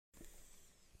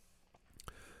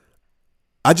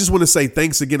I just want to say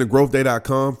thanks again to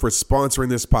growthday.com for sponsoring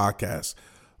this podcast.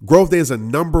 Growth Day is a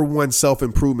 #1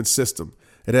 self-improvement system.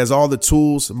 It has all the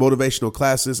tools, motivational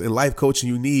classes, and life coaching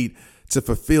you need to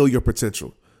fulfill your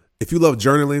potential. If you love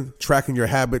journaling, tracking your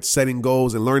habits, setting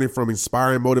goals, and learning from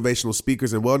inspiring motivational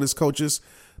speakers and wellness coaches,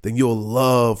 then you'll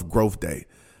love Growth Day.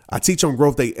 I teach on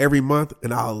Growth Day every month,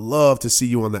 and I'd love to see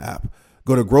you on the app.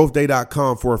 Go to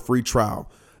growthday.com for a free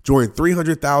trial. Join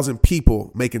 300,000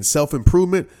 people making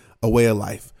self-improvement a way of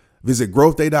life. Visit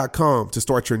growthday.com to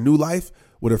start your new life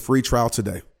with a free trial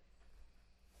today.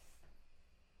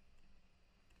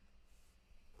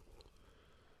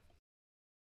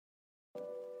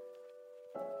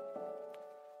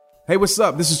 Hey, what's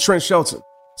up? This is Trent Shelton.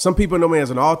 Some people know me as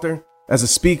an author, as a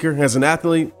speaker, as an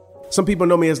athlete. Some people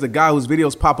know me as the guy whose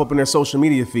videos pop up in their social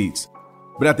media feeds.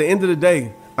 But at the end of the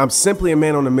day, I'm simply a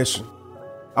man on a mission.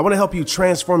 I want to help you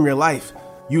transform your life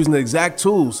using the exact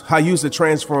tools I use to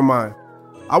transform mine.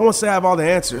 I won't say I have all the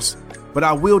answers, but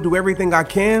I will do everything I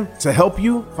can to help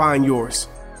you find yours.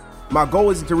 My goal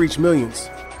isn't to reach millions.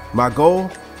 My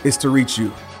goal is to reach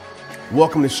you.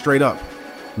 Welcome to Straight Up.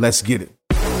 Let's get it.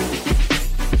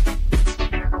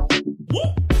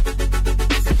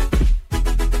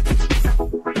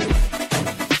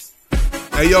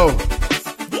 Hey, yo,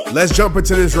 let's jump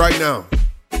into this right now.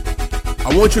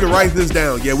 I want you to write this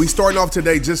down. Yeah, we starting off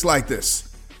today just like this.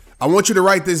 I want you to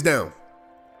write this down.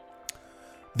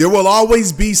 There will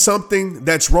always be something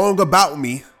that's wrong about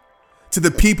me to the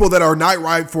people that are not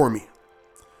right for me.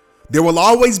 There will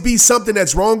always be something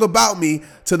that's wrong about me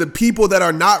to the people that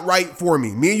are not right for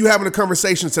me. Me and you having a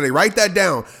conversation today. Write that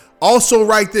down. Also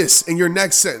write this in your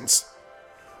next sentence.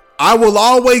 I will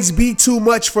always be too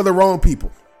much for the wrong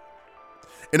people.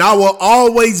 And I will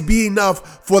always be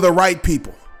enough for the right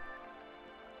people.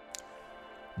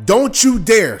 Don't you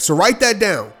dare. So write that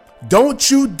down. Don't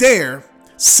you dare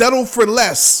settle for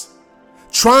less,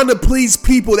 trying to please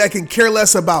people that can care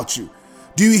less about you.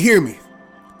 Do you hear me?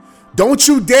 Don't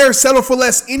you dare settle for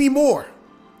less anymore,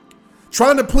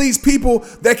 trying to please people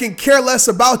that can care less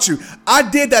about you. I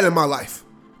did that in my life,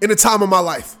 in a time of my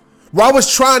life, where I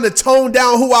was trying to tone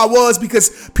down who I was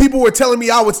because people were telling me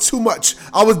I was too much.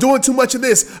 I was doing too much of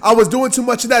this. I was doing too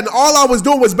much of that. And all I was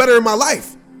doing was better in my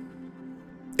life.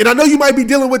 And I know you might be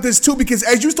dealing with this too, because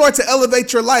as you start to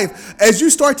elevate your life, as you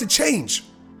start to change,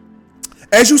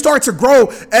 as you start to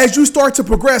grow, as you start to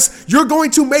progress, you're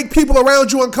going to make people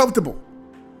around you uncomfortable.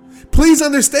 Please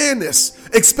understand this,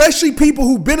 especially people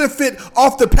who benefit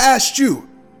off the past you.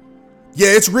 Yeah,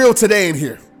 it's real today in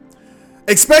here.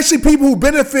 Especially people who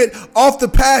benefit off the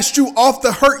past you, off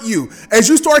the hurt you. As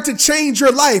you start to change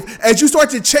your life, as you start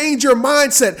to change your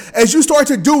mindset, as you start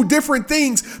to do different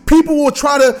things, people will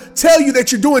try to tell you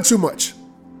that you're doing too much.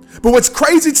 But what's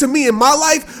crazy to me in my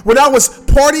life, when I was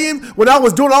partying, when I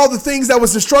was doing all the things that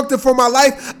was destructive for my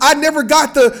life, I never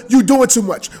got the you doing too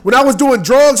much. When I was doing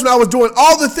drugs, when I was doing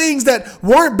all the things that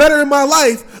weren't better in my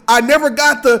life, I never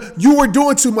got the you were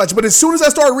doing too much. But as soon as I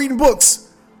started reading books,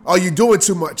 are you doing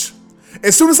too much?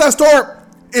 As soon as I start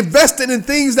investing in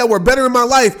things that were better in my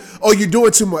life, oh, you're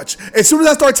doing too much. As soon as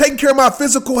I start taking care of my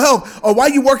physical health, oh, why are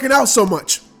you working out so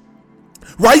much?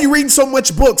 Why are you reading so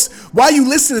much books? Why are you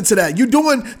listening to that? You're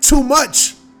doing too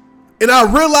much. And I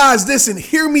realize this, and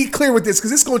hear me clear with this,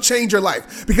 because it's going to change your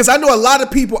life. Because I know a lot of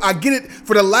people, I get it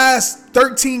for the last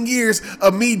 13 years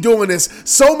of me doing this.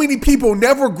 So many people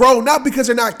never grow, not because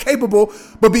they're not capable,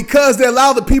 but because they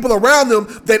allow the people around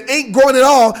them that ain't growing at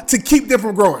all to keep them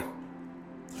from growing.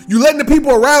 You letting the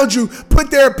people around you put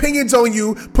their opinions on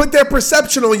you, put their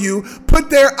perception on you, put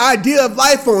their idea of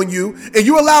life on you, and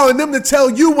you allowing them to tell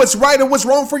you what's right and what's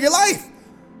wrong for your life.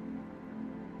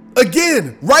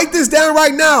 Again, write this down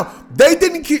right now. They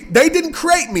didn't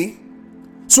create me,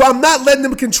 so I'm not letting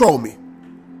them control me.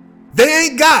 They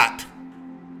ain't God.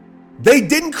 They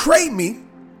didn't create me,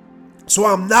 so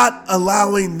I'm not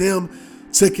allowing them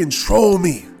to control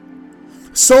me.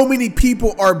 So many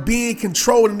people are being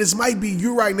controlled, and this might be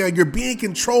you right now. You're being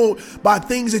controlled by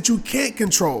things that you can't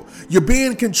control. You're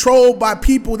being controlled by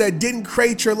people that didn't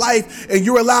create your life, and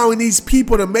you're allowing these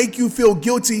people to make you feel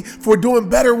guilty for doing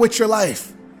better with your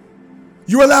life.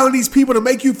 You're allowing these people to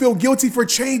make you feel guilty for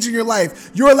changing your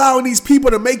life. You're allowing these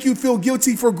people to make you feel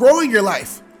guilty for growing your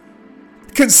life.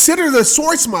 Consider the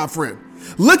source, my friend.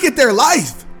 Look at their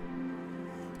life.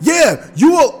 Yeah,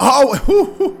 you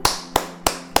will.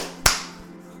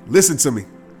 Listen to me.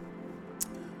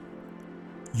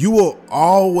 You will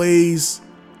always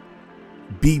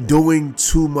be doing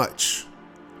too much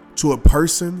to a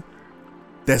person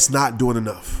that's not doing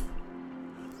enough.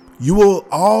 You will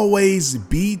always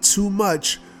be too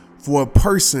much for a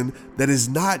person that is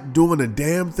not doing a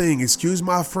damn thing, excuse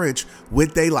my French,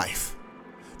 with their life.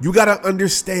 You got to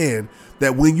understand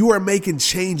that when you are making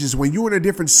changes, when you're in a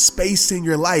different space in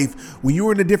your life, when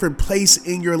you're in a different place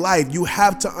in your life, you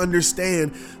have to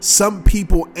understand some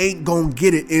people ain't gonna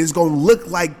get it. It's gonna look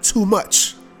like too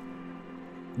much.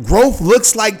 Growth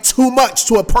looks like too much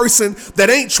to a person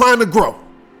that ain't trying to grow.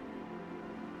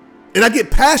 And I get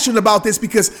passionate about this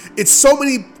because it's so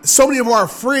many of our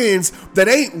friends that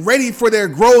ain't ready for their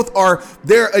growth, or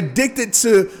they're addicted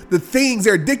to the things,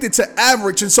 they're addicted to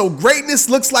average. And so greatness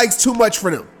looks like too much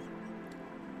for them.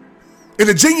 And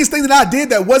the genius thing that I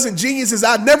did that wasn't genius is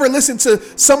I never listened to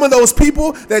some of those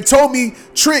people that told me,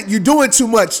 Trent, you're doing too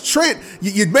much. Trent,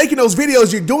 you're making those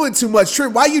videos, you're doing too much.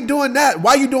 Trent, why are you doing that?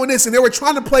 Why are you doing this? And they were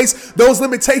trying to place those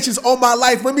limitations on my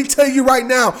life. Let me tell you right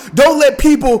now, don't let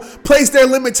people place their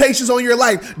limitations on your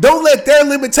life. Don't let their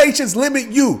limitations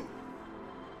limit you.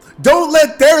 Don't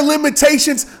let their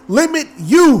limitations limit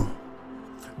you.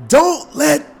 Don't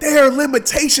let their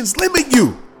limitations limit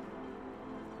you.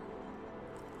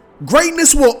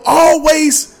 Greatness will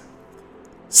always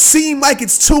seem like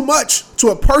it's too much to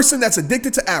a person that's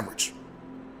addicted to average.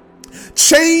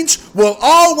 Change will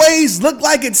always look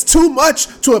like it's too much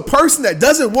to a person that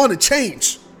doesn't want to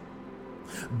change.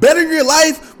 Bettering your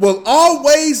life will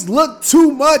always look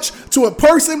too much to a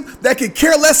person that can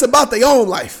care less about their own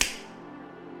life.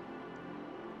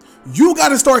 You got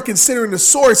to start considering the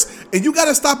source, and you got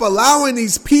to stop allowing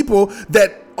these people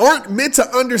that aren't meant to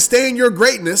understand your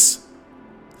greatness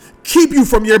keep you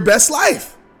from your best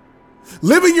life.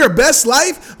 Living your best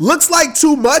life looks like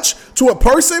too much to a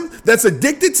person that's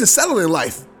addicted to settling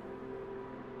life.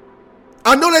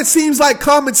 I know that seems like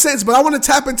common sense, but I want to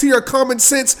tap into your common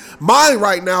sense mind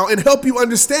right now and help you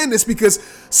understand this, because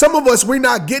some of us, we're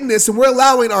not getting this, and we're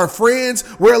allowing our friends,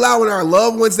 we're allowing our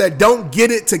loved ones that don't get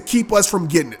it to keep us from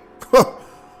getting it.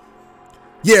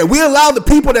 Yeah, we allow the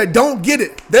people that don't get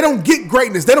it. They don't get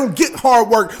greatness. They don't get hard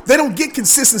work. They don't get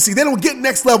consistency. They don't get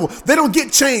next level. They don't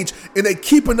get change. And they're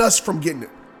keeping us from getting it.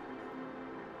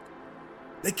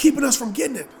 They're keeping us from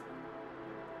getting it.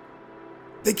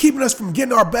 They're keeping us from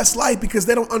getting our best life because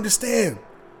they don't understand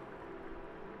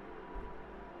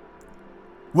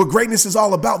what greatness is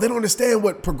all about. They don't understand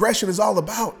what progression is all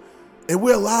about. And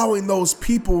we're allowing those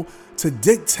people to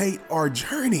dictate our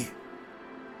journey.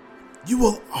 You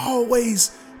will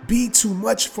always be too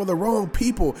much for the wrong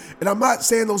people. And I'm not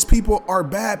saying those people are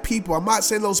bad people. I'm not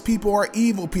saying those people are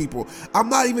evil people. I'm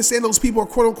not even saying those people are,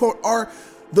 quote unquote, are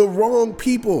the wrong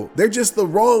people. They're just the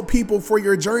wrong people for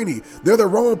your journey. They're the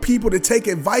wrong people to take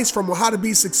advice from on how to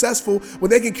be successful when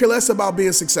they can care less about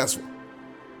being successful.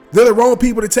 They're the wrong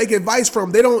people to take advice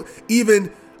from. They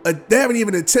haven't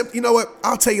even attempted. You know what?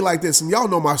 I'll tell you like this, and y'all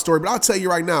know my story, but I'll tell you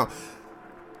right now.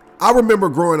 I remember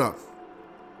growing up.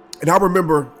 And I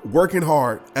remember working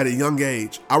hard at a young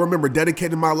age. I remember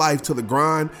dedicating my life to the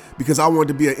grind because I wanted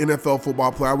to be an NFL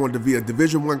football player. I wanted to be a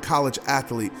Division I college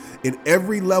athlete in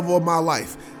every level of my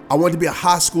life. I wanted to be a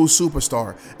high school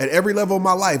superstar at every level of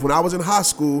my life. When I was in high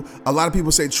school, a lot of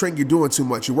people say, Trent, you're doing too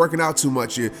much. You're working out too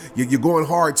much. You're going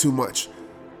hard too much.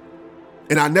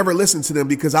 And I never listened to them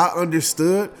because I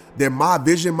understood that my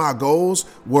vision, my goals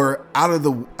were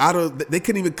they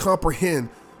couldn't even comprehend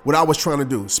what I was trying to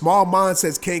do. Small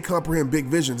mindsets can't comprehend big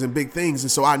visions and big things. And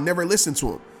so I never listened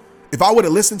to them. If I would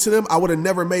have listened to them, I would have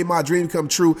never made my dream come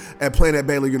true at playing at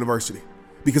Baylor University,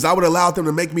 because I would have allowed them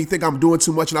to make me think I'm doing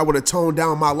too much, and I would have toned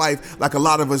down my life like a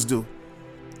lot of us do.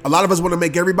 A lot of us want to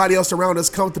make everybody else around us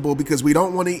comfortable because we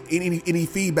don't want any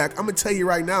feedback. I'm going to tell you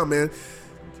right now, man,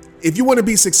 if you want to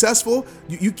be successful,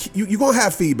 you're going to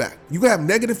have feedback. You're going to have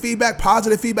negative feedback,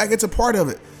 positive feedback. It's a part of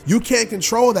it. You can't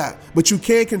control that, but you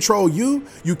can control you.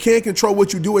 You can control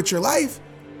what you do with your life.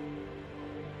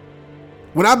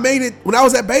 When I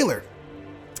was at Baylor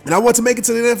and I wanted to make it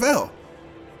to the NFL,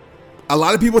 a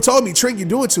lot of people told me, Trent, you're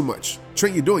doing too much.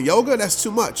 Trent, you're doing yoga? That's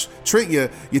too much. Trent, you're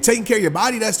taking care of your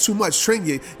body? That's too much. Trent,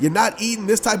 you're not eating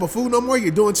this type of food no more? You're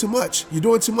doing too much. You're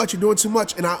doing too much. You're doing too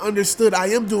much. And I understood I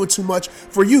am doing too much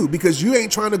for you because you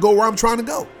ain't trying to go where I'm trying to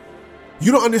go.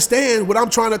 You don't understand what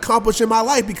I'm trying to accomplish in my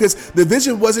life because the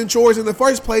vision wasn't yours in the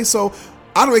first place. So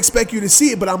I don't expect you to see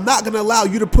it, but I'm not going to allow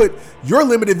you to put your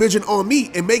limited vision on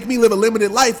me and make me live a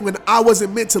limited life when I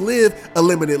wasn't meant to live a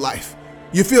limited life.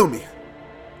 You feel me?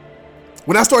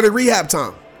 When I started rehab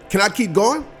time, can I keep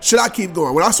going? Should I keep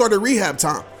going? When I started rehab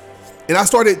time and I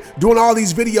started doing all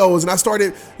these videos and I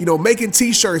started, making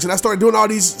t-shirts and I started doing all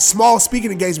these small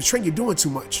speaking engagements, Trent, you're doing too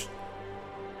much.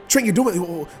 Trent,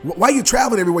 why are you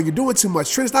traveling everywhere? You're doing too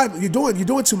much. Trent, you're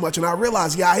doing too much. And I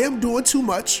realized, I am doing too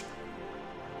much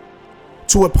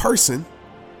to a person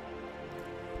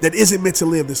that isn't meant to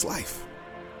live this life.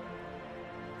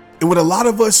 And with a lot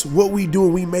of us, what we do,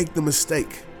 we make the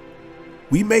mistake.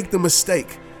 We make the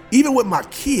mistake. Even with my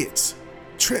kids.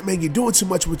 Trent, man, you're doing too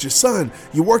much with your son.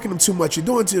 You're working them too much.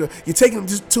 You're taking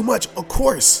them too much. Of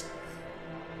course.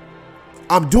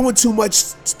 I'm doing too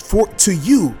much to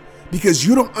you because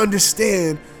you don't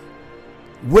understand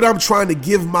what I'm trying to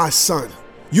give my son.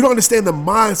 You don't understand the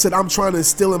mindset I'm trying to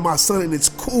instill in my son, and it's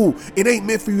cool. It ain't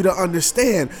meant for you to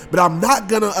understand, but I'm not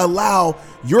going to allow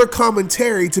your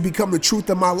commentary to become the truth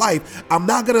of my life. I'm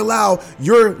not going to allow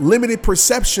your limited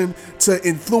perception to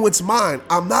influence mine.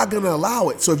 I'm not going to allow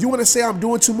it. So if you want to say I'm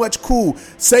doing too much, cool.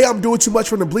 Say I'm doing too much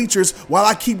from the bleachers while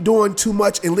I keep doing too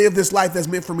much and live this life that's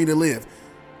meant for me to live.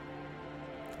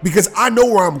 Because I know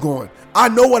where I'm going. I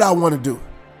know what I want to do.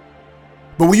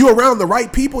 But when you're around the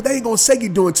right people, they ain't going to say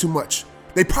you're doing too much.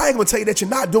 They probably going to tell you that you're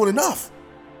not doing enough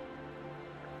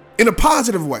in a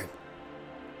positive way.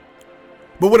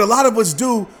 But what a lot of us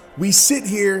do, we sit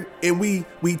here and we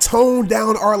tone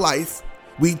down our life.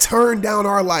 We turn down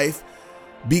our life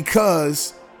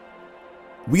because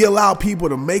we allow people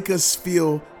to make us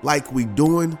feel like we're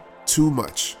doing too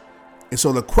much. And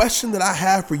so the question that I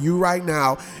have for you right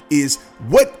now is,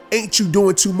 what ain't you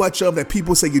doing too much of that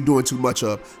people say you're doing too much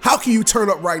of? How can you turn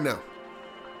up right now?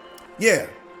 Yeah.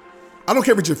 I don't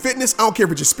care if it's your fitness. I don't care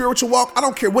if it's your spiritual walk. I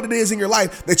don't care what it is in your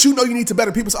life that you know you need to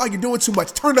better. People say, oh, you're doing too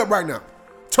much. Turn it up right now.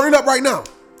 Turn it up right now.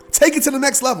 Take it to the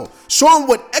next level. Show them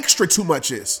what extra too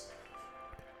much is.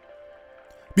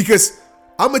 Because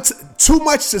too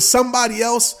much to somebody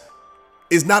else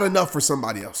is not enough for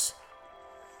somebody else.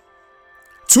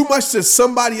 Too much to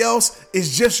somebody else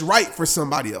is just right for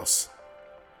somebody else.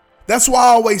 That's why I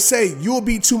always say you'll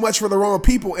be too much for the wrong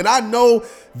people. And I know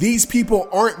these people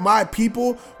aren't my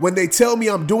people when they tell me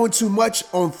I'm doing too much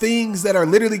on things that are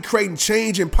literally creating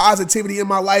change and positivity in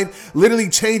my life, literally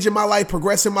changing my life,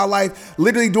 progressing my life,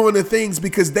 literally doing the things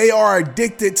because they are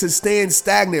addicted to staying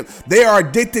stagnant. They are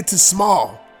addicted to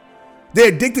small.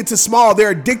 They're addicted to small. They're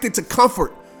addicted to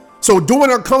comfort. So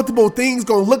doing uncomfortable things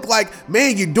gonna look like,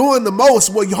 man, you're doing the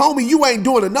most. Well, homie, you ain't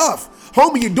doing enough.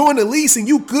 Homie, you're doing the least and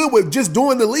you good with just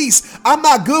doing the least. I'm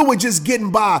not good with just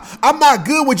getting by. I'm not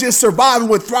good with just surviving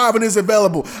when thriving is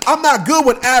available. I'm not good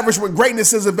with average when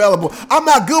greatness is available. I'm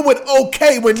not good with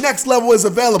okay when next level is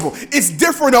available. It's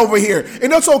different over here.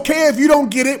 And it's okay if you don't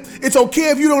get it. It's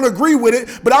okay if you don't agree with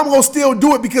it, but I'm going to still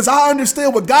do it because I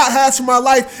understand what God has for my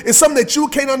life is something that you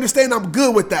can't understand. I'm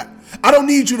good with that. I don't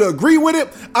need you to agree with it.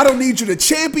 I don't need you to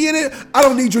champion it. I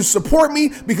don't need you to support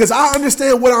me because I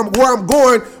understand where I'm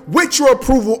going with your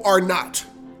approval or not.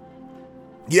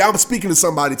 Yeah, I'm speaking to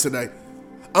somebody today.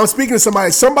 I'm speaking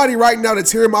to somebody right now that's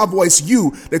hearing my voice,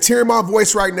 that's hearing my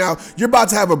voice right now. You're about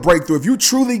to have a breakthrough. If you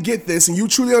truly get this and you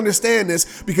truly understand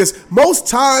this, because most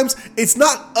times it's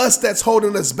not us that's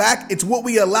holding us back. It's what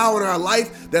we allow in our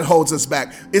life that holds us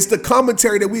back. It's the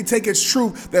commentary that we take as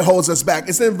truth that holds us back.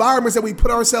 It's the environments that we put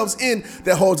ourselves in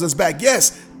that holds us back.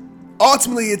 Yes,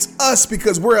 ultimately it's us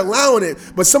because we're allowing it.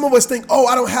 But some of us think, oh,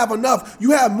 I don't have enough.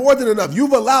 You have more than enough.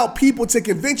 You've allowed people to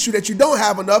convince you that you don't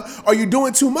have enough or you're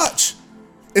doing too much.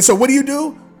 And so what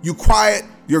do? You quiet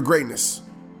your greatness.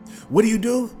 What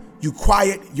do? You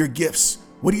quiet your gifts.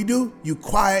 What do? You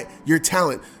quiet your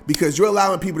talent because you're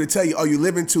allowing people to tell you, oh, you're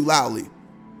living too loudly.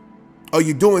 Oh,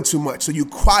 you're doing too much. So you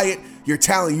quiet your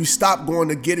talent. You stop going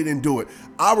to get it and do it.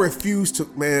 I refuse to,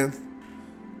 man,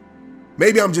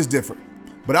 maybe I'm just different,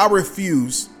 but I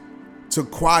refuse to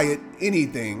quiet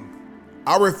anything.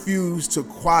 I refuse to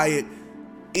quiet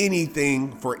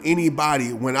anything for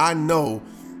anybody when I know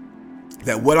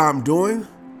that what I'm doing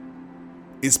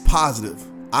is positive.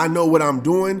 I know what I'm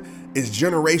doing is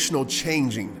generational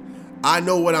changing. I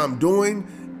know what I'm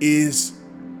doing is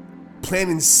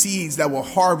planting seeds that will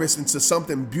harvest into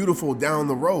something beautiful down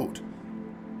the road.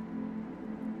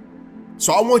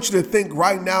 So I want you to think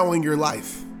right now in your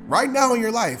life,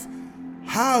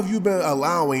 how have you been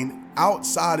allowing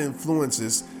outside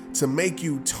influences to make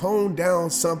you tone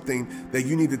down something that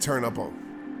you need to turn up on?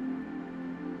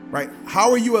 Right?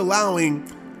 How are you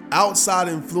allowing outside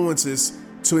influences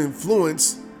to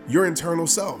influence your internal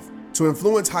self, to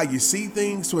influence how you see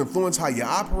things, to influence how you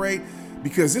operate?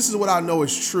 Because this is what I know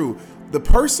is true. The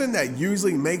person that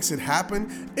usually makes it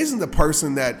happen isn't the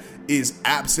person that is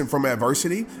absent from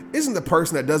adversity, isn't the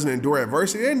person that doesn't endure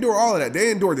adversity. They endure all of that. They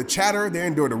endure the chatter, they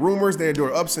endure the rumors, they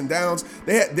endure ups and downs.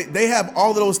 They have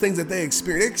all of those things that they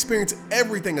experience. They experience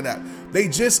everything of that. They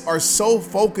just are so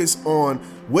focused on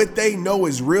what they know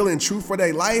is real and true for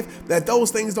their life that those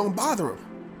things don't bother them.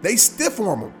 They stiff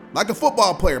arm them like a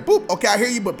football player. Boop, okay, I hear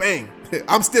you, but bang,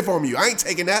 I'm stiff arming you. I ain't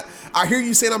taking that. I hear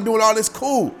you saying I'm doing all this,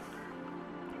 cool.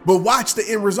 But watch the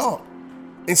end result.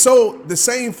 And so the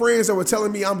same friends that were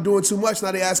telling me I'm doing too much,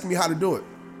 now they asking me how to do it.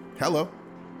 Hello.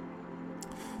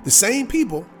 The same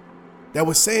people that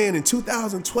was saying in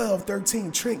 2012,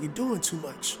 13, Trent, you're doing too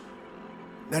much.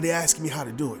 Now they asking me how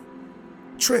to do it.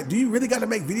 Trent, do you really got to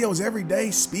make videos every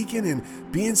day speaking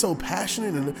and being so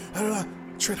passionate?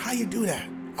 And Trent, how you do that?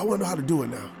 I want to know how to do it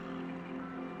now.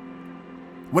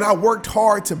 When I worked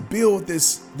hard to build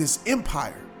this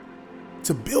empire,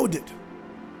 to build it,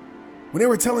 when they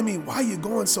were telling me, why are you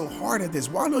going so hard at this?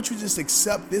 Why don't you just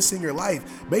accept this in your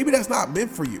life? Maybe that's not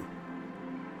meant for you.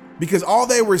 Because all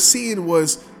they were seeing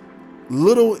was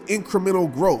little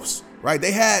incremental growths, right?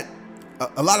 They had,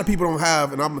 a lot of people don't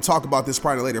have, and I'm going to talk about this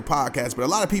probably in a later podcast, but a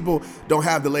lot of people don't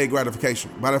have delayed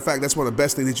gratification. Matter of fact, that's one of the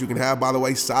best things that you can have, by the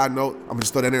way. Side note, I'm going to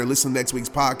just throw that in there and listen to next week's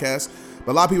podcast.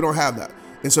 But a lot of people don't have that.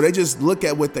 And so they just look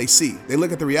at what they see. They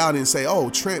look at the reality and say, oh,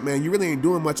 Trent, man, you really ain't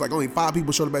doing much. Like only 5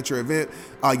 people showed up at your event.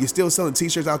 You're still selling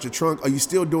t-shirts out your trunk. Are you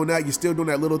still doing that? You're still doing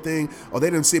that little thing? Oh,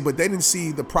 they didn't see it, but they didn't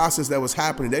see the process that was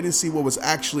happening. They didn't see what was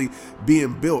actually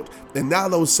being built. And now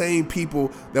those same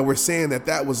people that were saying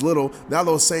that was little, now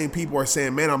those same people are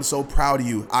saying, man, I'm so proud of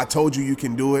you. I told you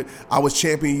can do it. I was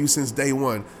championing you since day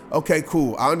one. Okay,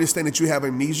 cool. I understand that you have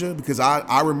amnesia because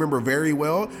I remember very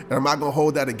well, and I'm not going to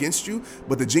hold that against you.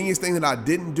 But the genius thing that I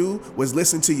didn't do was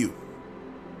listen to you.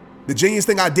 The genius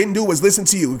thing I didn't do was listen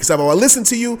to you, because if I would listen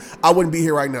to you, I wouldn't be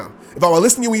here right now. If I would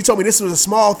listen to you when you told me this was a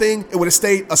small thing, it would have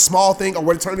stayed a small thing or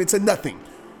would have turned into nothing.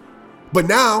 But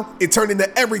now it turned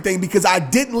into everything because I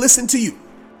didn't listen to you.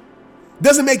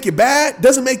 Doesn't make you bad,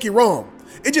 doesn't make you wrong.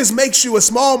 It just makes you a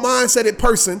small mindseted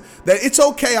person that it's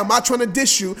okay. I'm not trying to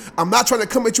diss you. I'm not trying to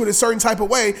come at you in a certain type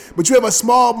of way, but you have a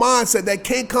small mindset that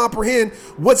can't comprehend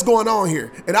what's going on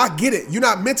here. And I get it. You're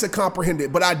not meant to comprehend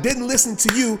it, but I didn't listen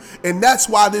to you. And that's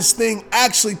why this thing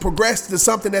actually progressed to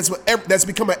something that's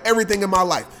become everything in my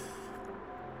life.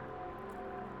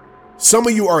 Some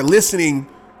of you are listening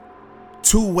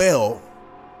too well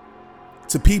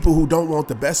to people who don't want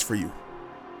the best for you.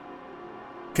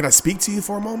 Can I speak to you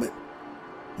for a moment?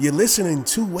 You're listening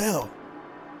too well.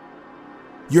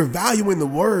 You're valuing the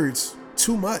words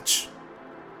too much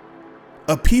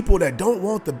of people that don't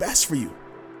want the best for you.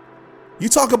 You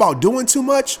talk about doing too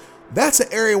much. That's an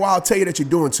area where I'll tell you that you're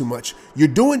doing too much. You're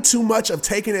doing too much of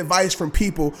taking advice from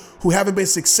people who haven't been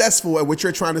successful at what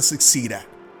you're trying to succeed at.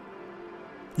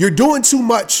 You're doing too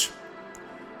much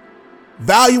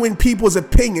valuing people's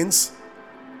opinions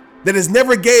that has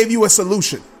never gave you a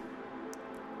solution.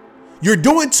 You're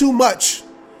doing too much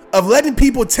of letting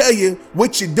people tell you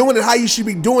what you're doing and how you should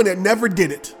be doing it, never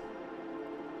did it.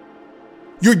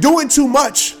 You're doing too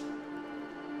much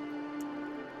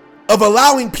of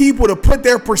allowing people to put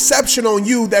their perception on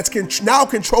you that's now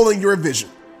controlling your vision.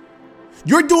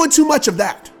 You're doing too much of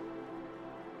that.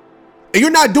 And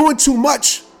you're not doing too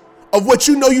much of what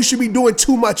you know you should be doing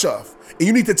too much of. And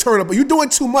you need to turn up. You're doing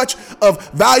too much of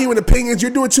valuing opinions.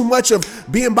 You're doing too much of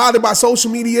being bothered by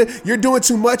social media. You're doing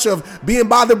too much of being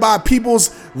bothered by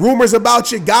people's rumors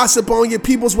about you, gossip on you,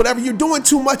 people's whatever. You're doing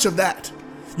too much of that.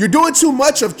 You're doing too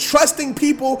much of trusting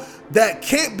people that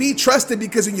can't be trusted,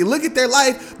 because when you look at their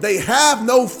life, they have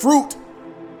no fruit.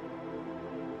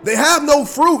 They have no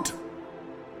fruit.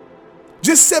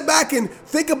 Just sit back and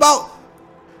think about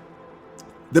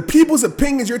the people's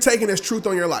opinions you're taking as truth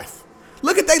on your life.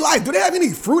 Look at their life. Do they have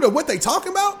any fruit of what they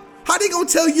talking about? How they gonna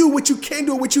tell you what you can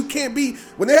do and what you can't be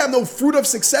when they have no fruit of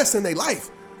success in their life?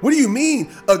 What do you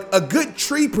mean? A good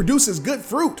tree produces good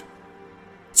fruit.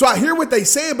 So I hear what they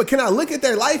saying, but can I look at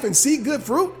their life and see good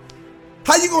fruit?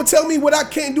 How you gonna tell me what I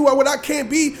can't do or what I can't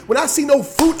be when I see no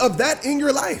fruit of that in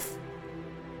your life?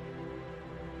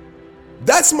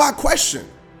 That's my question.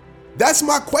 That's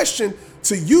my question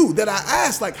to you that I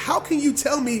ask. Like, how can you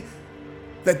tell me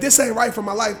that this ain't right for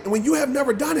my life when you have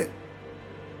never done it?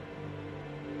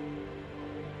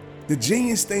 The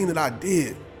genius thing that I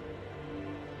did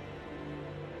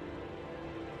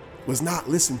was not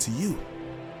listen to you.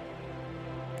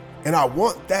 And I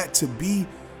want that to be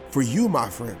for you, my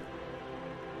friend.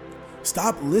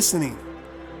 Stop listening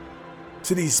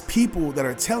to these people that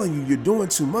are telling you you're doing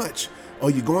too much. Oh,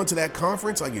 you're going to that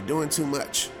conference? Oh, you're doing too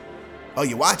much. Oh,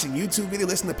 you're watching YouTube video,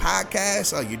 listening to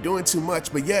podcasts. Oh, you're doing too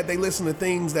much. But yet they listen to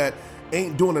things that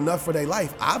ain't doing enough for their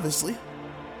life, obviously.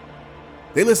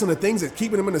 They listen to things that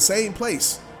keeping them in the same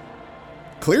place.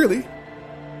 Clearly.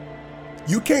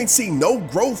 You can't see no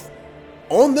growth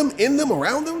on them, in them,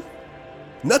 around them.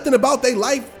 Nothing about their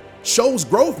life shows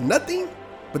growth, nothing.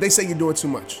 But they say you're doing too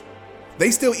much. They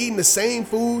still eating the same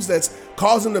foods that's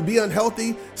causing them to be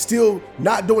unhealthy, still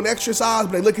not doing exercise,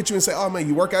 but they look at you and say, oh man,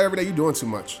 you work out every day, you're doing too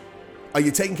much. Are you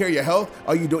taking care of your health?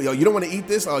 Are you doing? You don't want to eat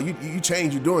this? Oh, you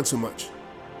change. You're doing too much.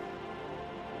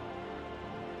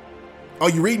 Are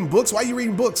you reading books? Why are you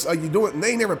reading books? Are you doing? They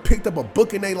ain't never picked up a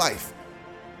book in their life.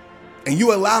 And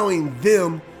you allowing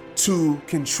them to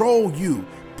control you.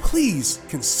 Please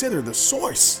consider the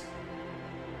source.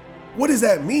 What does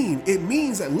that mean? It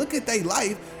means that look at their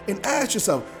life and ask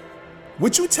yourself,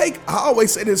 would you take, I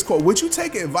always say this quote, would you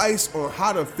take advice on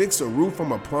how to fix a roof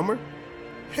from a plumber?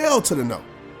 Hell to the no.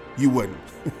 You wouldn't.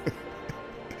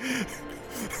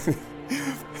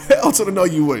 Hell to the no,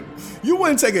 you wouldn't. You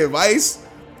wouldn't take advice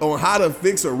on how to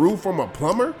fix a roof from a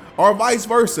plumber, or vice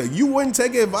versa. You wouldn't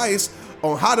take advice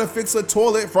on how to fix a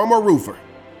toilet from a roofer.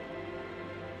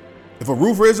 If a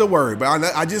roofer is a word, but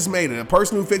I just made it, a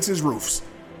person who fixes roofs.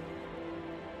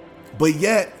 But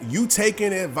yet you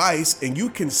taking advice and you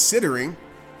considering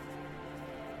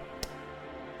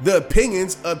the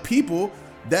opinions of people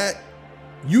that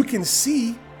you can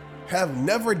see have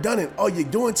never done it. Oh, you're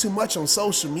doing too much on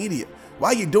social media. Why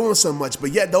are you doing so much?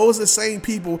 But yet those are the same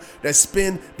people that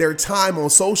spend their time on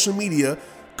social media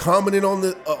commenting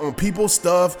on people's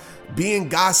stuff, being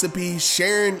gossipy,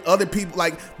 sharing other people,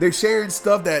 like they're sharing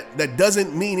stuff that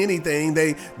doesn't mean anything.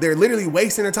 They're literally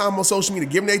wasting their time on social media,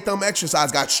 giving their thumb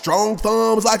exercise, got strong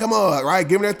thumbs like a mug, right?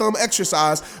 Giving their thumb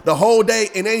exercise the whole day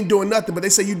and they ain't doing nothing, but they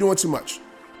say you're doing too much.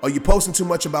 Are you posting too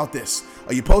much about this?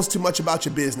 Are you posting too much about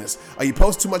your business? Are you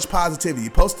posting too much positivity?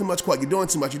 You post too much quote. You're doing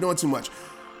too much. You're doing too much.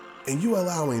 And you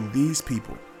allowing these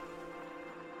people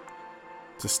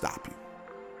to stop you.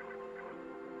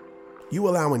 You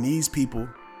allowing these people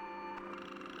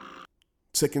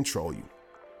to control you.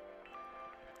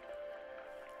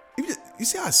 You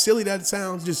see how silly that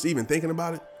sounds, just even thinking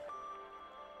about it?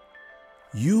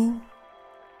 You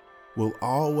will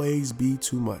always be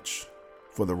too much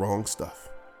for the wrong stuff.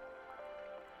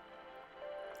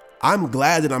 I'm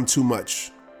glad that I'm too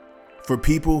much for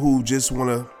people who just want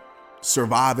to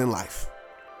survive in life.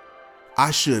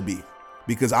 I should be,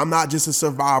 because I'm not just a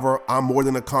survivor. I'm more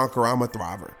than a conqueror. I'm a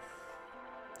thriver.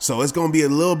 So it's going to be a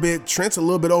little bit, Trent's a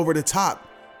little bit over the top.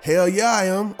 Hell yeah, I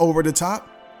am over the top.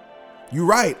 You're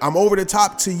right. I'm over the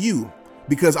top to you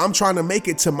because I'm trying to make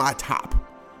it to my top.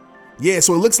 Yeah,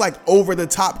 so it looks like over the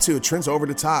top too. Trent's over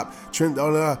the top. Trent,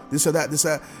 this or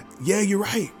that. Yeah, you're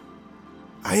right.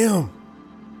 I am.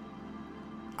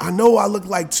 I know I look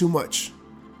like too much.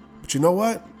 But you know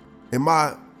what? I'm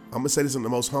going to say this in the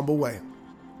most humble way.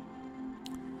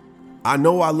 I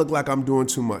know I look like I'm doing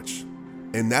too much.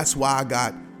 And that's why I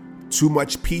got too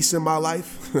much peace in my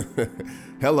life.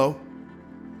 Hello.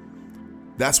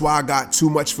 That's why I got too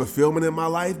much fulfillment in my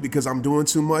life, because I'm doing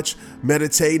too much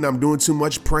meditating. I'm doing too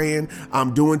much praying.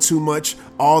 I'm doing too much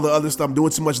all the other stuff. I'm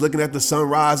doing too much looking at the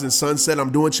sunrise and sunset.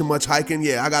 I'm doing too much hiking.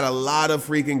 Yeah, I got a lot of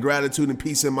freaking gratitude and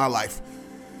peace in my life.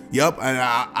 Yep. And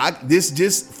I this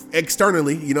just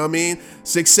externally, you know what I mean?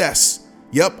 Success.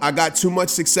 Yep, I got too much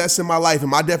success in my life,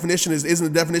 and my definition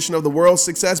isn't the definition of the world's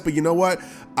success. But you know what?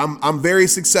 I'm very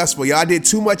successful. Yeah, I did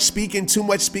too much speaking to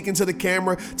the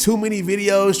camera, too many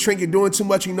videos. Trent, you're doing too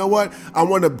much. You know what? I'm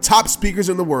one of the top speakers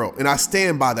in the world, and I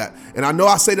stand by that. And I know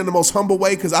I say it in the most humble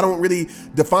way because I don't really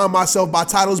define myself by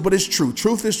titles, but it's true.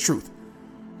 Truth is truth.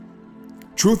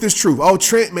 Truth is truth. Oh,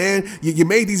 Trent, man, you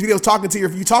made these videos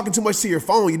you're talking too much to your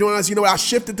phone. You're doing this. You know what? I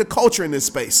shifted the culture in this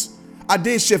space. I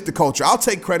did shift the culture. I'll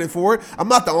take credit for it. I'm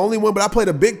not the only one, but I played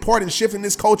a big part in shifting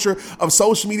this culture of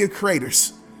social media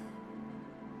creators.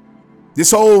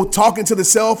 This whole talking to the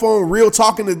cell phone,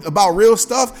 talking about real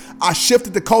stuff, I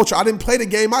shifted the culture. I didn't play the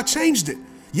game. I changed it.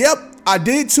 Yep, I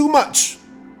did too much.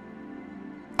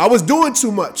 I was doing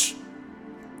too much.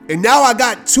 And now I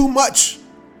got too much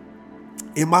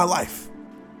in my life.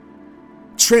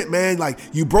 Trent, man, like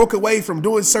you broke away from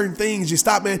doing certain things. You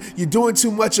stopped, man. You're doing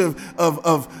too much of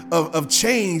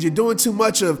change. You're doing too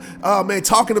much of,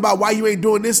 talking about why you ain't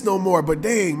doing this no more. But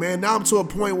dang, man, now I'm to a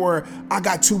point where I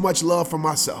got too much love for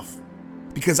myself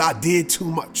because I did too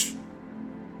much.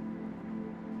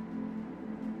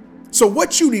 So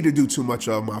what you need to do too much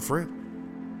of, my friend?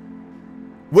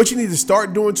 What you need to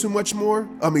start doing too much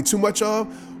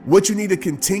of? What you need to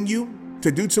continue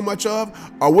to do too much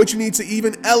of? Or what you need to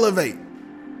even elevate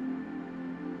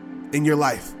in your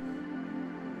life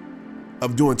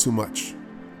of doing too much?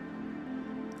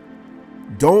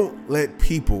 Don't let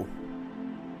people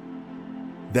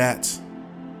that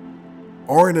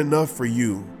aren't enough for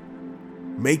you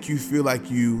make you feel like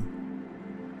you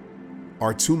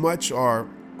are too much or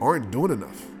aren't doing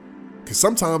enough. Because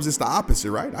sometimes it's the opposite,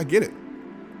 right? I get it.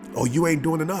 Oh, you ain't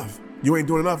doing enough. You ain't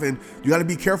doing enough. And you got to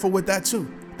be careful with that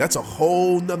too. That's a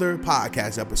whole nother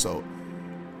podcast episode.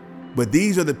 But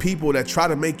these are the people that try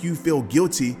to make you feel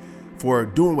guilty for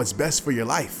doing what's best for your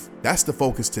life. That's the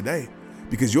focus today.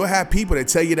 Because you'll have people that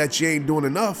tell you that you ain't doing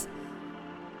enough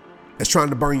that's trying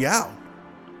to burn you out.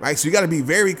 right? So you got to be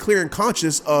very clear and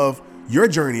conscious of your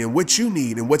journey and what you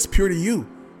need and what's pure to you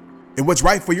and what's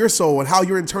right for your soul and how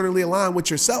you're internally aligned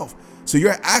with yourself. So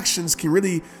your actions can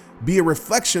really be a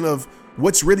reflection of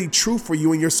what's really true for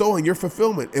you and your soul and your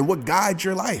fulfillment and what guides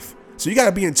your life. So you got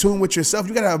to be in tune with yourself.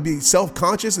 You got to be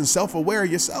self-conscious and self-aware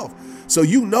of yourself. So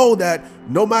you know that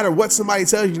no matter what somebody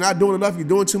tells you, you're not doing enough, you're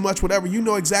doing too much, whatever, you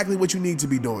know exactly what you need to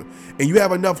be doing. And you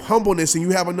have enough humbleness and you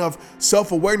have enough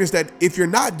self-awareness that if you're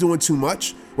not doing too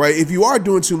much, right? If you are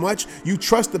doing too much, you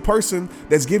trust the person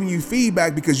that's giving you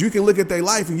feedback because you can look at their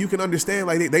life and you can understand,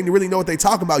 like they really know what they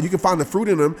talk about. You can find the fruit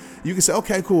in them. You can say,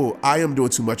 okay, cool. I am doing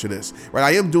too much of this, right?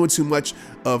 I am doing too much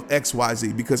of X, Y,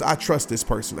 Z because I trust this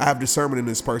person. I have discernment in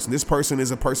this person. This person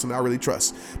is a person I really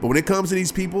trust. But when it comes to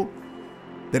these people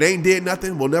that ain't did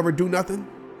nothing, will never do nothing,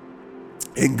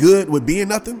 and good with being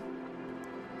nothing,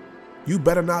 you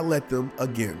better not let them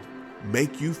again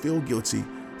make you feel guilty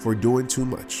for doing too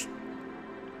much.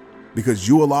 Because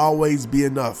you will always be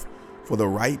enough for the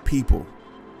right people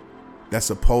that's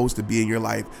supposed to be in your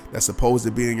life, that's supposed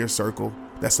to be in your circle,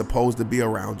 that's supposed to be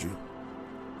around you.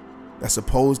 That's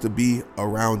supposed to be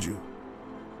around you.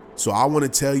 So I want to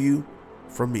tell you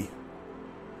from me,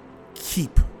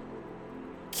 keep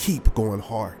going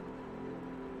hard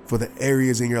for the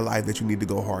areas in your life that you need to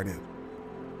go hard in.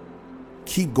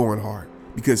 Keep going hard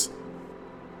because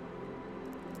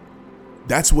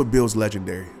that's what builds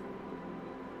legendary.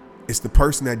 It's the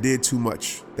person that did too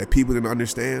much that people didn't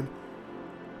understand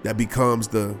that becomes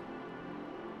the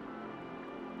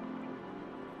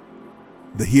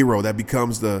hero, that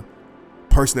becomes the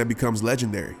person that becomes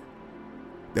legendary,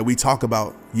 that we talk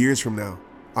about years from now.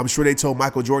 I'm sure they told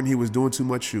Michael Jordan he was doing too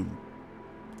much shooting.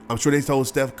 I'm sure they told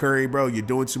Steph Curry, bro, you're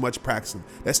doing too much practicing.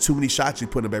 That's too many shots you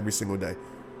put up every single day.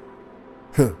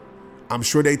 I'm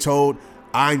sure they told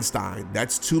Einstein,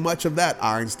 that's too much of that,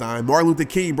 Einstein. Martin Luther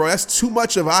King, bro, that's too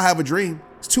much of I have a dream.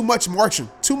 It's too much marching.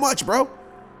 Too much, bro.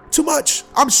 Too much.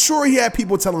 I'm sure he had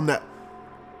people tell him that.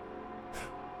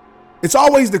 It's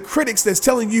always the critics that's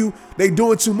telling you they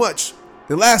doing too much.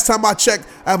 And last time I checked,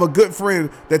 I have a good friend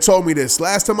that told me this.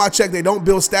 Last time I checked, they don't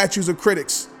build statues of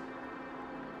critics.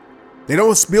 They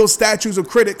don't build statues of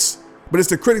critics, but it's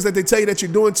the critics that they tell you that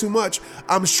you're doing too much.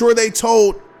 I'm sure they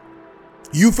told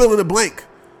you fill in the blank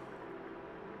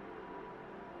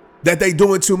that they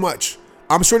doing too much.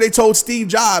 I'm sure they told Steve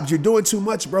Jobs, you're doing too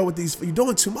much, bro, with these, you're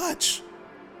doing too much.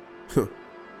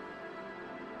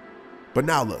 But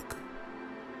now look,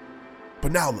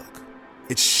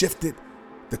 it shifted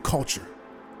the culture.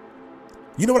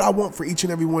 You know what I want for each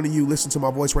and every one of you, listen to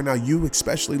my voice right now, you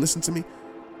especially, listen to me.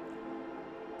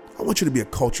 I want you to be a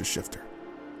culture shifter.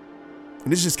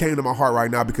 And this just came to my heart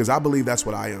right now because I believe that's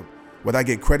what I am. Whether I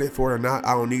get credit for it or not,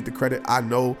 I don't need the credit. I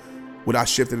know what I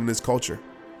shifted in this culture.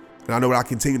 And I know what I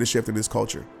continue to shift in this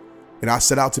culture. And I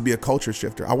set out to be a culture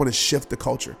shifter. I want to shift the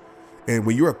culture. And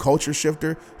when you're a culture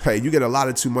shifter, hey, you get a lot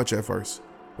of too much at first,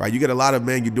 right? You get a lot of,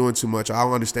 man, you're doing too much. I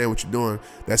don't understand what you're doing.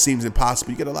 That seems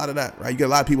impossible. You get a lot of that, right? You get a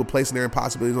lot of people placing their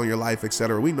impossibilities on your life,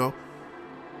 etc. We know.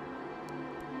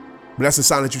 But that's a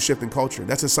sign that you're shifting culture.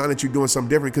 That's a sign that you're doing something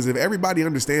different. Because if everybody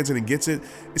understands it and gets it,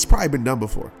 it's probably been done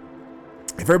before.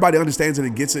 If everybody understands it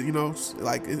and gets it, you know,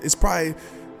 like it's probably,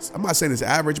 I'm not saying it's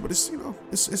average, but it's, you know,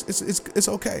 it's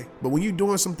okay. But when you're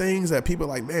doing some things that people are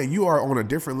like, man, you are on a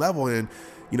different level. And,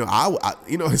 you know, I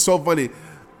you know, it's so funny.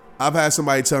 I've had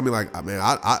somebody tell me like, man,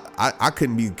 I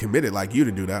couldn't be committed like you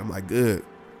to do that. I'm like, good,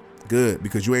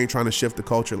 because you ain't trying to shift the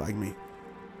culture like me.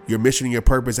 Your mission and your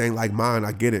purpose ain't like mine.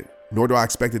 I get it. Nor do I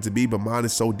expect it to be, but mine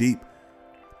is so deep.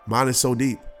 Mine is so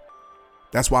deep.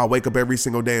 That's why I wake up every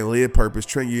single day and live purpose.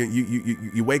 Trent,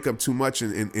 you wake up too much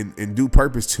and do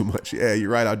purpose too much. Yeah, you're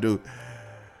right, I do.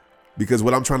 Because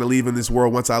what I'm trying to leave in this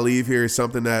world once I leave here is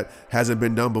something that hasn't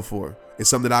been done before. It's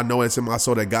something that I know it's in my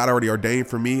soul that God already ordained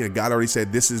for me, and God already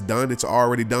said this is done. It's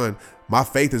already done. My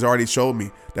faith has already showed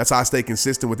me. That's how I stay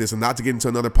consistent with this. And not to get into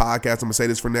another podcast, I'm gonna say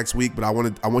this for next week, but I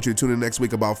want you to tune in next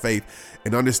week about faith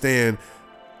and understand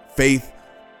faith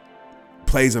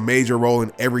plays a major role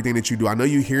in everything that you do. I know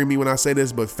you hear me when I say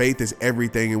this, but faith is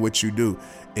everything in what you do.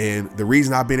 And the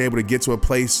reason I've been able to get to a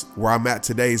place where I'm at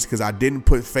today is because I didn't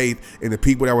put faith in the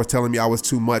people that were telling me I was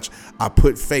too much. I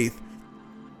put faith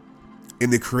in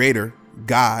the Creator,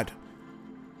 God,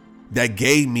 that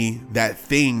gave me that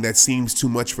thing that seems too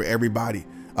much for everybody.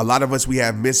 A lot of us, we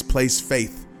have misplaced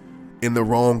faith in the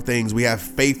wrong things. We have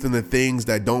faith in the things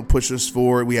that don't push us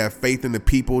forward. We have faith in the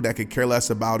people that could care less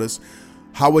about us.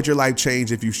 How would your life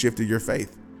change if you shifted your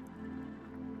faith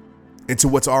into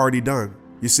what's already done?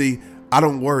 You see, I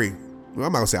don't worry. Well,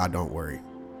 I'm not gonna say I don't worry.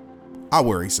 I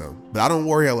worry some, but I don't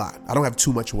worry a lot. I don't have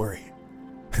too much worry.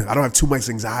 I don't have too much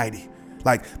anxiety.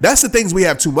 Like, that's the things we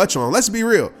have too much on. Let's be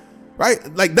real,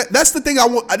 right? Like, that's the thing I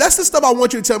want. That's the stuff I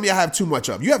want you to tell me I have too much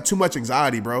of. You have too much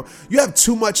anxiety, bro. You have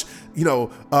too much,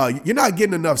 you're not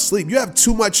getting enough sleep. You have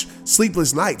too much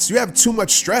sleepless nights. You have too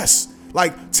much stress.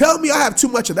 Like, tell me I have too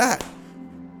much of that.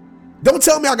 Don't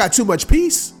tell me I got too much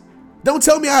peace. Don't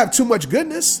tell me I have too much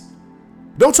goodness.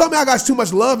 Don't tell me I got too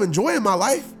much love and joy in my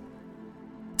life.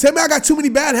 Tell me I got too many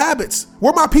bad habits.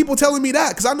 Where my people telling me that?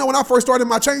 Because I know when I first started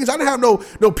my change, I didn't have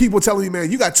no people telling me,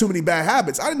 man, you got too many bad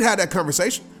habits. I didn't have that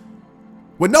conversation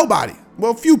with nobody.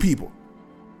 Well, few people.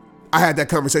 I had that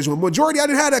conversation with majority. I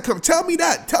didn't have that conversation. Tell me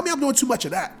that. Tell me I'm doing too much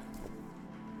of that.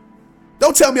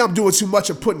 Don't tell me I'm doing too much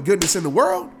of putting goodness in the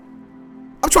world.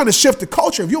 I'm trying to shift the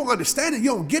culture. If you don't understand it, you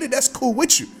don't get it, that's cool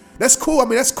with you. That's cool. I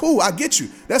mean, that's cool. I get you.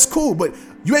 That's cool. But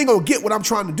you ain't going to get what I'm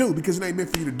trying to do because it ain't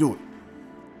meant for you to do it.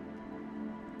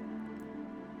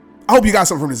 I hope you got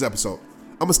something from this episode.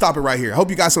 I'm going to stop it right here. I hope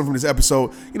you got something from this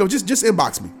episode. Just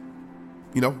inbox me.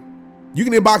 You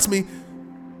can inbox me,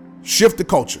 shift the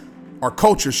culture or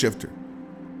culture shifter.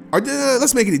 Or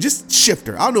let's make it just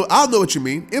shifter. I'll know what you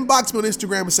mean. Inbox me on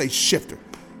Instagram and say shifter.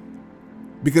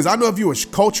 Because I know if you're a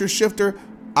culture shifter,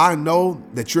 I know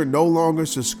that you're no longer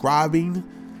subscribing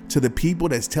to the people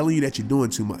that's telling you that you're doing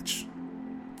too much.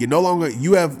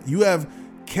 You have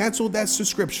canceled that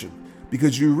subscription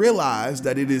because you realize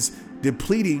that it is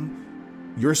depleting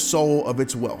your soul of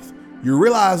its wealth. You're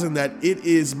realizing that it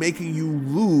is making you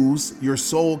lose your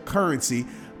soul currency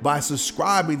by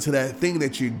subscribing to that thing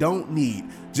that you don't need.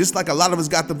 Just like a lot of us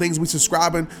got the things we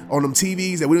subscribing on them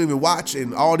TVs that we don't even watch,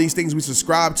 and all these things we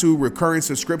subscribe to, recurring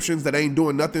subscriptions that ain't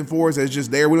doing nothing for us, that's just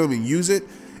there, we don't even use it,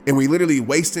 and we literally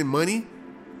wasting money.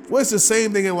 Well, it's the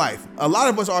same thing in life. A lot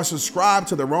of us are subscribed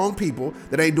to the wrong people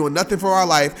that ain't doing nothing for our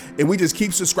life, and we just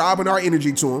keep subscribing our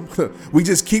energy to them. We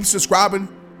just keep subscribing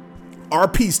our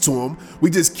peace to them. We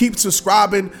just keep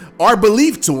subscribing our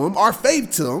belief to them, our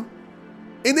faith to them,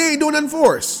 and they ain't doing nothing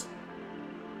for us,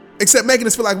 except making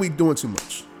us feel like we doing too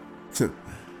much.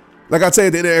 Like I tell you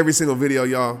at the end of every single video,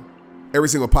 y'all, every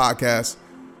single podcast,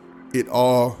 it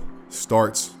all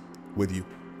starts with you.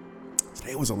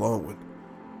 Today was a long one,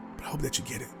 but I hope that you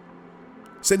get it.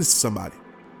 Send this to somebody.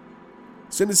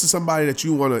 Send this to somebody that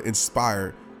you want to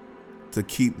inspire to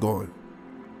keep going.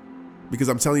 Because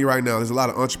I'm telling you right now, there's a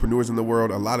lot of entrepreneurs in the world,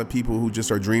 a lot of people who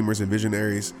just are dreamers and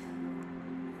visionaries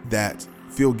that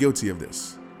feel guilty of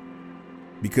this.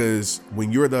 Because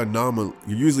when you're the anomaly,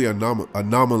 you're usually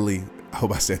anomaly. I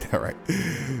hope I said that right.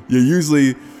 You're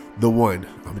usually the one.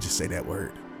 I'm gonna just say that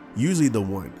word. Usually the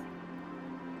one.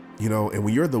 And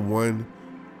when you're the one,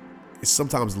 it's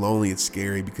sometimes lonely and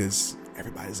scary because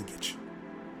everybody doesn't get you.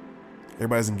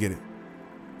 Everybody doesn't get it.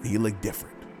 And you look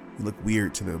different. You look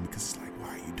weird to them because it's like, why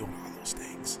are you doing all those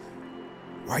things?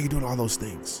 Why are you doing all those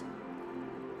things?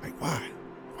 Like, why?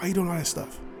 Why are you doing all that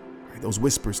stuff? Right? Those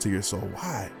whispers to your soul.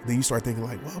 Why? And then you start thinking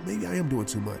like, well, maybe I am doing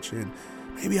too much. And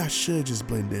maybe I should just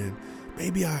blend in.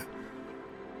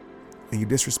 And you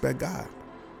disrespect God.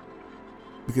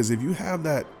 Because if you have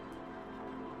that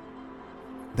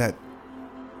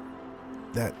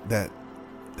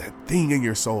thing in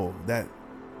your soul,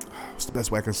 what's the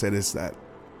best way I can say this, that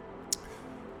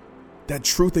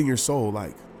truth in your soul,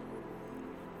 like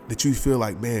that you feel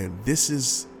like, man, this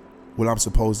is what I'm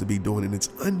supposed to be doing, and it's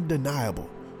undeniable,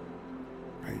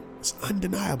 right? It's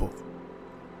undeniable.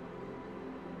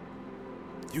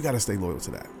 You got to stay loyal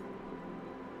to that.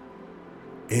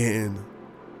 And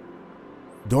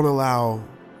don't allow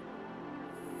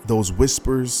those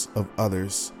whispers of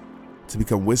others to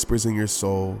become whispers in your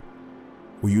soul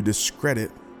where you discredit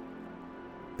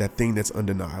that thing that's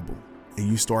undeniable and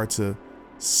you start to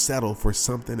settle for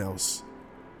something else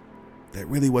that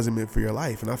really wasn't meant for your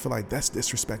life. And I feel like that's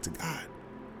disrespect to God,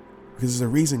 because there's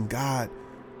a reason God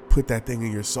put that thing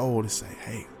in your soul to say,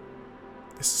 hey,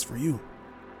 this is for you.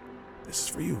 This is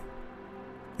for you.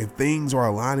 If things are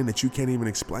aligning that you can't even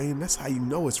explain, that's how you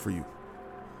know it's for you.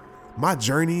 My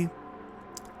journey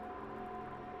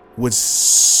was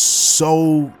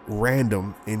so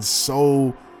random and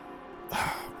so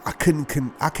I couldn't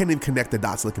even connect the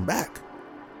dots looking back.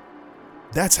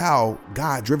 That's how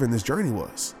God driven this journey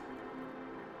was.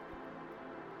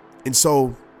 And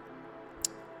so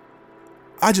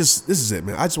this is it,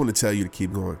 man. I just want to tell you to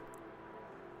keep going.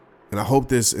 And I hope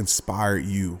this inspired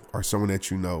you or someone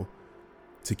that you know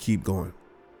to keep going.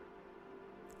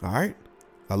 All right.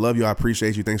 I love you. I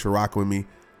appreciate you. Thanks for rocking with me.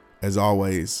 As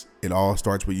always, it all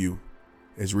starts with you.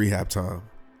 It's rehab time.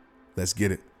 Let's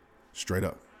get it. Straight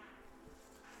up.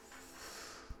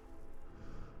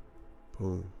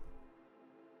 Boom.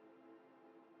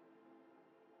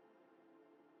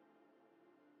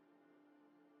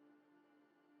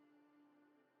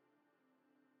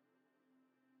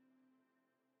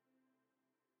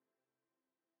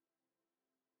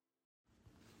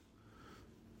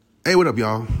 Hey, what up,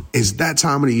 y'all? It's that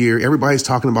time of the year. Everybody's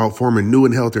talking about forming new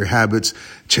and healthier habits.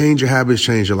 Change your habits,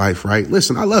 change your life, right?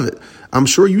 Listen, I love it. I'm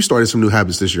sure you started some new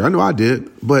habits this year. I know I did.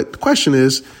 But the question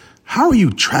is, how are you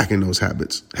tracking those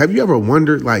habits? Have you ever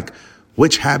wondered,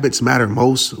 which habits matter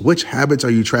most? Which habits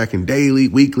are you tracking daily,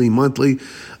 weekly, monthly?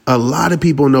 A lot of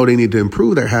people know they need to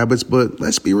improve their habits, but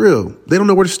let's be real. They don't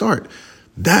know where to start.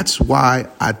 That's why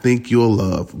I think you'll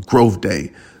love Growth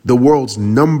Day, the world's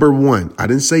number one, I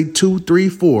didn't say 2, 3,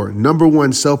 4, number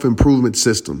one self-improvement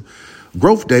system.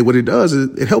 Growth Day, what it does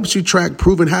is it helps you track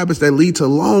proven habits that lead to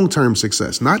long-term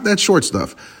success, not that short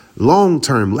stuff.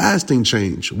 Long-term, lasting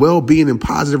change, well-being, and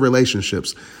positive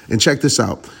relationships. And check this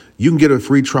out. You can get a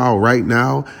free trial right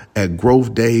now at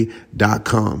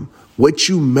growthday.com. What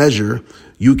you measure,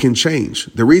 you can change.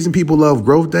 The reason people love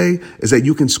Growth Day is that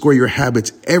you can score your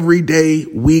habits every day,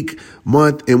 week,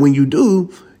 month. And when you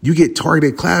do, you get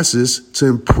targeted classes to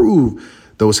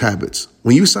improve those habits.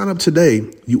 When you sign up today,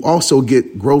 you also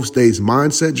get Growth Day's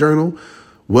mindset journal,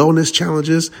 wellness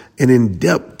challenges, and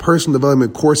in-depth personal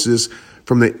development courses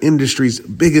from the industry's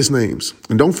biggest names.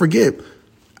 And don't forget,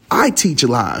 I teach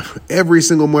live every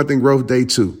single month in Growth Day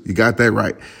too. You got that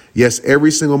right. Yes, every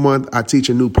single month I teach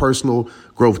a new personal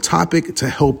growth topic to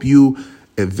help you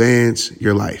advance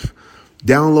your life.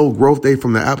 Download Growth Day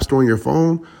from the App Store on your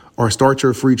phone or start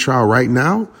your free trial right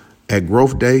now at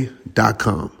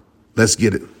growthday.com. Let's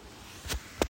get it.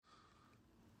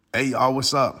 Hey, y'all,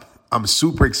 what's up? I'm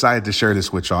super excited to share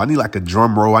this with y'all. I need a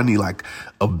drum roll. I need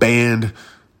a band.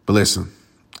 But listen,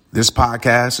 this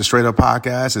podcast, the Straight Up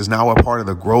Podcast, is now a part of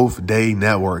the Growth Day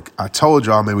Network. I told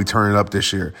y'all, man, we turn it up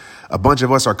this year. A bunch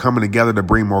of us are coming together to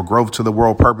bring more growth to the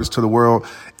world, purpose to the world,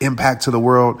 impact to the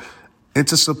world, and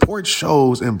to support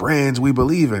shows and brands we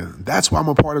believe in. That's why I'm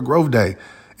a part of Growth Day.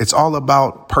 It's all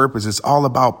about purpose. It's all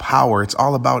about power. It's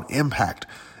all about impact.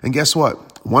 And guess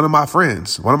what? One of my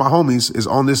friends, one of my homies is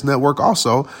on this network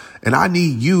also, and I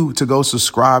need you to go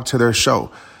subscribe to their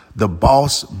show, the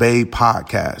Boss Babe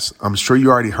Podcast. I'm sure you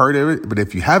already heard of it, but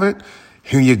if you haven't,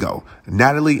 here you go.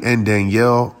 Natalie and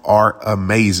Danielle are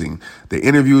amazing. The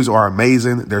interviews are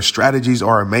amazing. Their strategies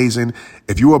are amazing.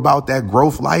 If you're about that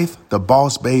growth life, the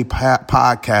Boss Babe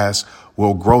Podcast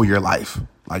will grow your life.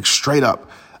 Straight up.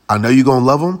 I know you're going to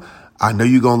love them. I know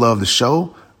you're going to love the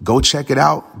show. Go check it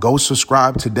out. Go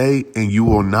subscribe today and you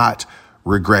will not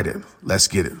regret it. Let's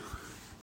get it.